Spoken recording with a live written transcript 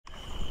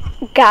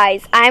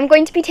Guys, I'm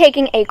going to be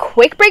taking a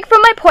quick break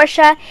from my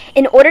Porsche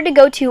in order to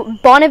go to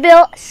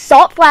Bonneville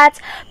Salt Flats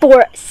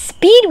for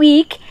Speed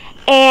Week,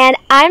 and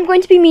I'm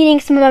going to be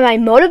meeting some of my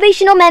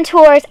motivational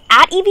mentors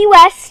at EV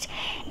West,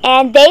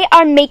 and they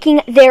are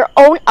making their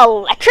own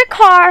electric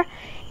car,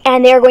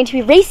 and they are going to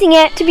be racing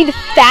it to be the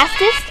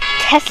fastest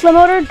Tesla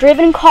motor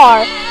driven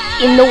car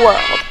in the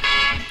world.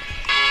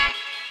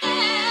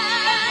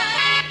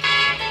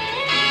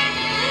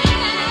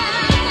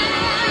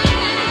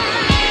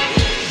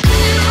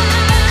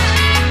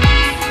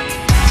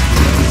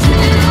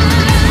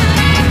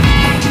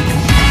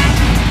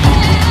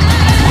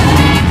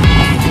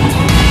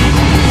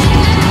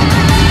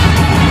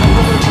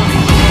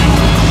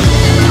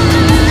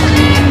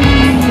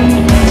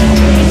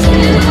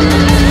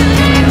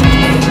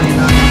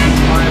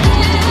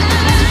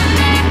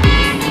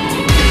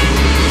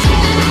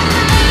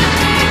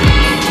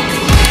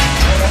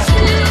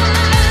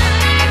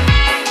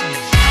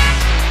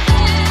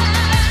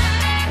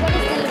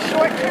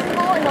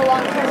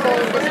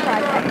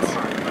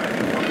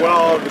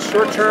 Well, the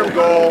short-term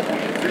goal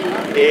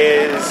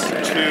is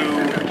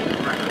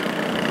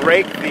to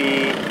break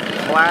the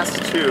Class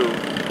 2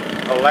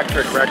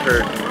 electric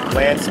record,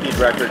 land speed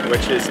record,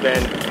 which has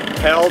been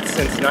held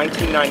since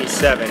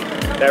 1997.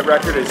 That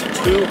record is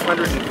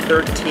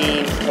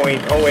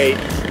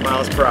 213.08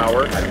 miles per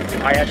hour.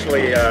 I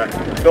actually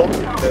built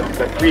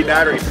the 3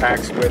 battery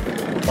packs with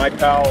my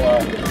pal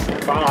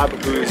Bob,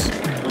 who's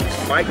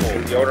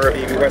Michael, the owner of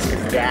EV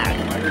West's dad.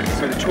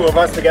 So the two of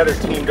us together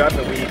teamed up,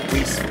 and we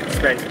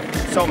spent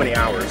so many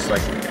hours,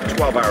 like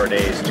 12-hour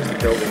days, just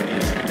building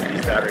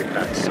these battery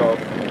packs. So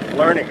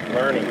learning.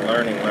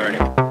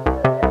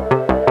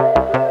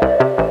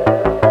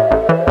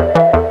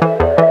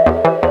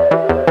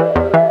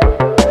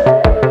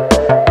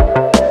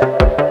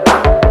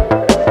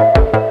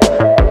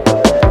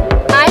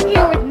 I'm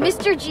here with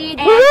Mr. G,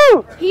 and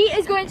he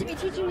is going to be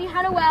teaching me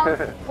how to weld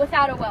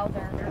without a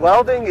welder.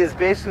 Welding is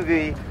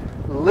basically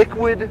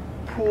liquid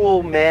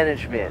pool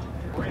management.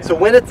 So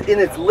when it's in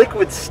its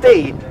liquid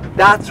state,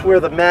 that's where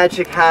the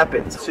magic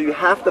happens. So you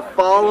have to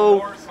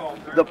follow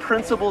the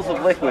principles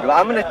of liquid.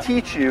 I'm going to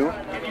teach you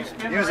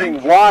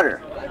using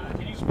water.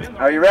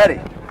 Are you ready?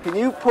 Can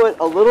you put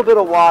a little bit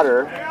of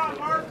water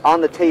on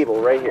the table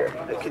right here?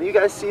 Can you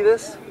guys see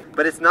this?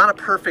 But it's not a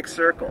perfect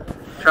circle.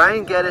 Try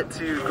and get it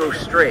to go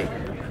straight.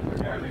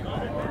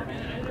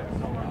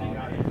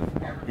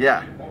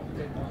 Yeah.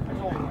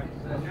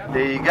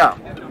 There you go.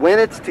 When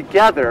it's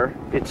together,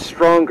 it's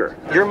stronger.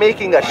 You're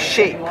making a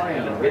shape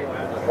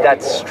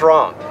that's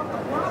strong.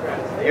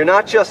 You're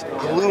not just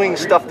gluing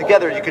stuff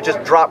together. You could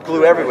just drop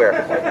glue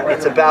everywhere.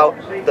 It's about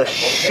the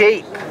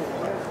shape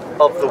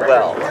of the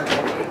weld.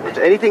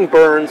 Anything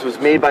burns was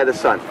made by the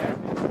sun.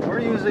 We're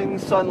using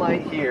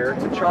sunlight here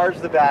to charge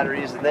the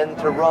batteries and then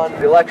to run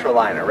the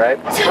Electraliner, right?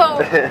 So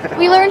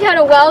we learned how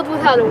to weld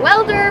without a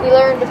welder. We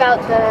learned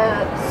about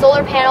the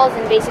solar panels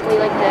and basically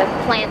like the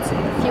plants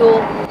and the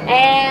fuel.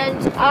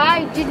 And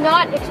I did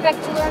not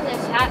expect to learn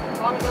this at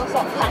Bonneville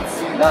Salt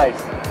Flats.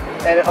 Nice.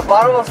 And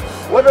Bonneville,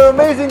 what an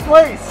amazing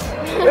place!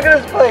 Look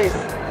at this place.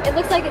 It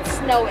looks like it's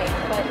snowing,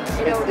 but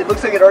it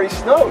looks like it already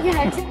snowed.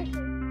 Yeah, exactly.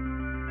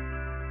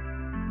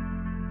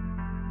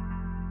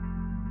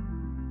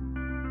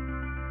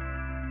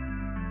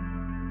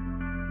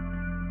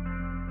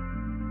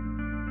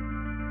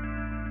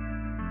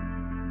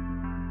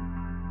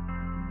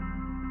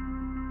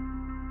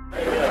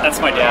 That's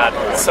my dad.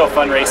 It's so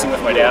fun racing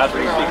with my dad.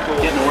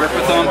 Getting to work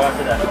with him.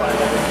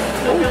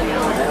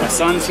 My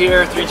son's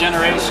here, 3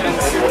 generations.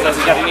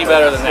 Doesn't get any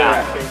better than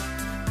that.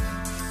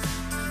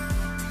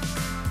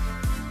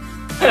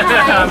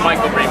 I'm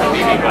Michael Bremen,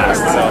 EV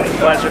West. So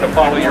pleasure to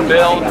follow your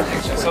build.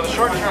 So the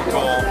short-term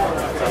goal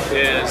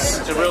is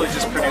to really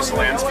just produce a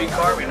land speed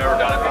car. We've never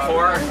done it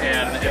before,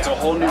 and it's a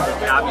whole new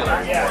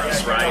vocabulary for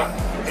us, right?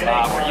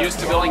 We're used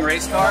to building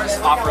race cars,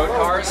 off-road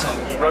cars,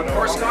 and road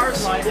course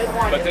cars,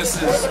 but this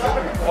is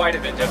quite a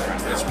bit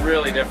different. It's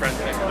really different.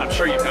 I'm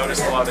sure you've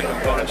noticed a lot of the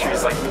componentry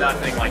is like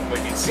nothing like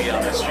what you'd see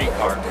on a street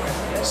car.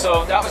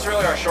 So that was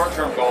really our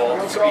short-term goal,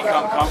 to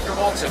become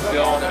comfortable to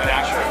build an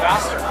actual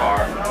faster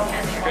car,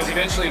 because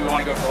eventually we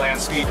want to go for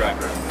land speed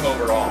record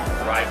overall,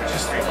 right, which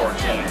is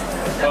 314.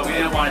 But we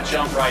didn't want to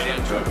jump right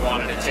into it. We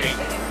wanted to take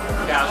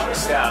casual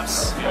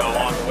steps,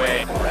 along the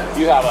way.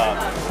 You have a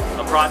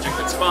project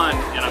that's fun,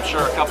 and I'm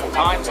sure a couple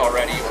times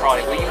already you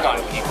probably leaned on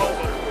people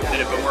that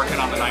have been working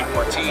on the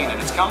 914,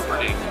 and it's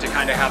comforting to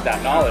kind of have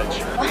that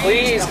knowledge.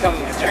 Please come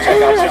check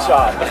out your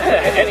shop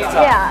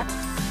anytime. Yeah.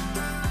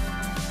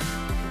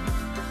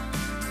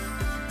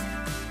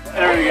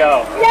 There we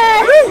go.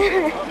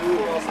 Yes!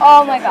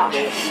 Oh my gosh.